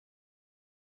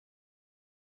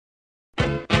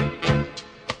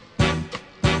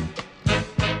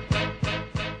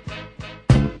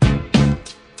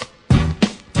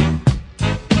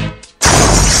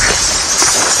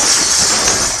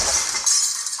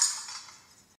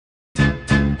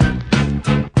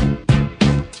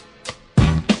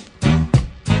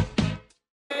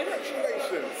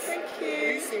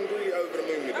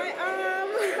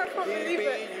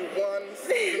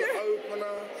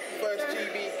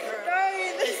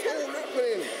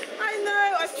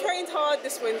hard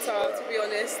this winter, to be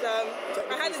honest.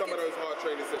 I had some of those hard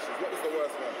training sessions. What was the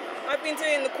worst one? I've been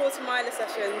doing the quarter-miler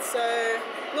sessions, so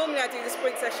normally I do the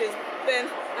sprint sessions. Then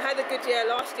I had a good year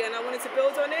last year and I wanted to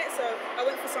build on it, so I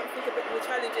went for something a bit more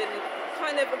challenging.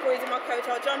 Kind of agreed with my coach,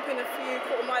 I'll jump in a few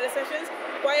quarter-miler sessions,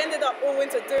 but I ended up all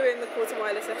winter doing the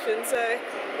quarter-miler sessions, so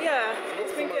yeah,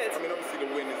 it's been good. I mean, obviously the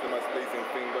win is the most pleasing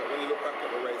thing, but when you look back at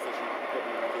the race, as you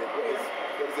probably did,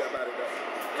 what was it about it that?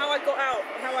 How I got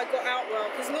out well,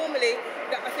 because normally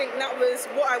I think that was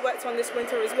what I worked on this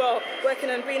winter as well, working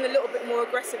on being a little bit more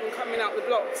aggressive and coming out with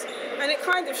blocks, and it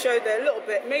kind of showed there a little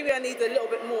bit. Maybe I need a little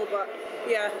bit more, but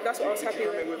yeah, that's what I was happy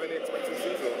with. Did you come in with any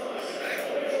expectancies?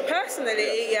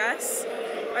 Personally, yes,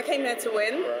 I came here to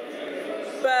win,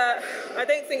 but I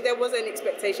don't think there was any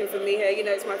expectation for me here. You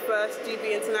know, it's my first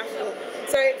GB International,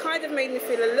 so it kind of made me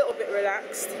feel a little bit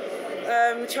relaxed.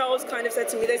 Charles kind of said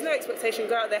to me, there's no expectation,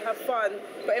 go out there, have fun.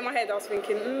 But in my head I was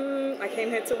thinking, I came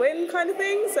here to win kind of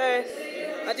thing. So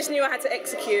I just knew I had to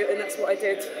execute, and that's what I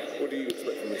did. What do you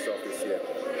expect from yourself this year?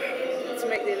 To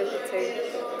make the Olympic team,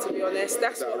 to be honest.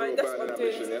 That's what I'm doing.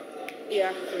 Ambition,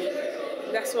 yeah,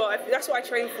 that's what I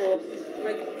train for.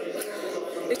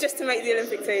 It's just to make the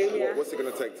Olympic team, yeah. What's it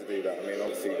going to take to do that? I mean,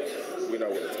 obviously we know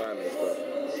what the time is, but...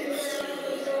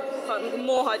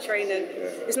 More hard training.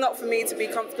 Yeah. It's not for me to be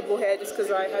comfortable here just because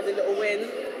I had a little win.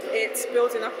 It's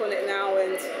building up on it now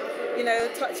and, you know,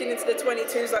 touching into the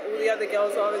 22s like all the other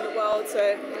girls are in the world,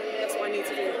 so that's what I need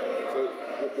to do. So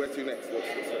where to next?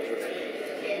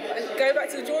 And go back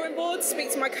to the drawing board,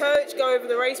 speak to my coach, go over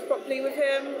the race properly with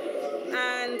him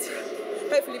and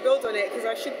hopefully build on it, because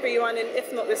I should be running,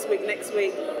 if not this week, next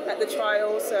week at the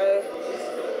trial, so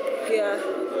yeah,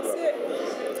 that's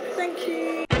it. Thank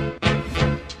you.